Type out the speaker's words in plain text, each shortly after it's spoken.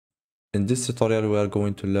In this tutorial we are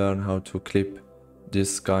going to learn how to clip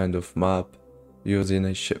this kind of map using a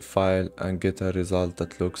shapefile and get a result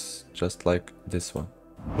that looks just like this one.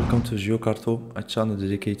 Welcome to GeoCarto, a channel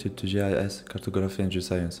dedicated to GIS, cartography and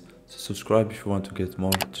geoscience. So subscribe if you want to get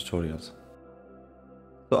more tutorials.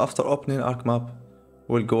 So after opening ArcMap,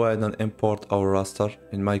 we'll go ahead and import our raster.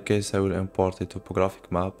 In my case I will import a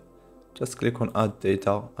topographic map. Just click on add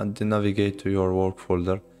data and then navigate to your work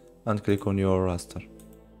folder and click on your raster.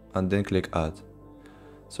 And then click add.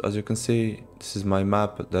 So as you can see, this is my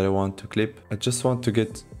map that I want to clip. I just want to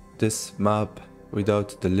get this map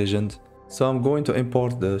without the legend. So I'm going to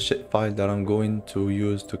import the shapefile that I'm going to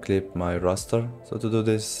use to clip my raster. So to do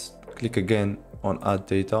this, click again on add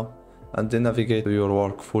data and then navigate to your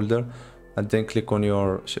work folder and then click on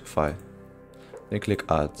your shapefile. Then click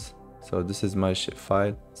add. So this is my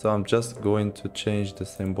shapefile. So I'm just going to change the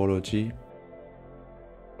symbology.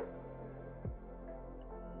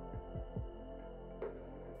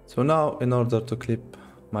 So now in order to clip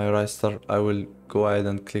my raster, I will go ahead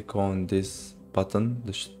and click on this button,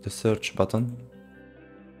 the search button.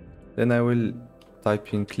 Then I will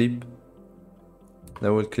type in clip. Then I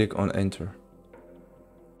will click on enter.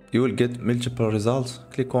 You will get multiple results.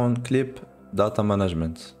 Click on clip data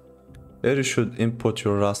management. Here you should input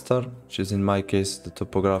your raster, which is in my case the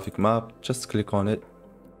topographic map. Just click on it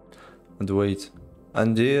and wait.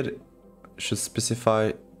 And here you should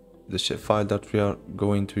specify the shapefile that we are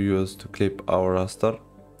going to use to clip our raster.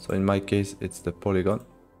 So in my case it's the polygon.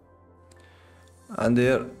 And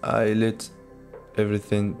here I let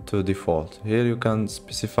everything to default. Here you can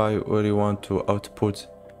specify where you want to output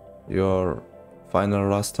your final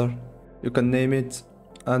raster. You can name it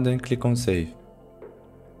and then click on save.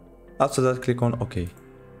 After that click on OK.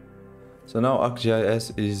 So now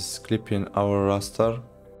ArcGIS is clipping our raster.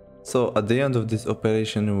 So at the end of this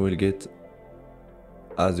operation we will get,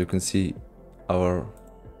 as you can see, our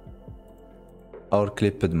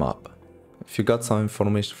clipped map. If you got some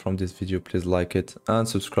information from this video, please like it and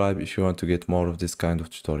subscribe if you want to get more of this kind of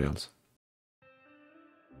tutorials.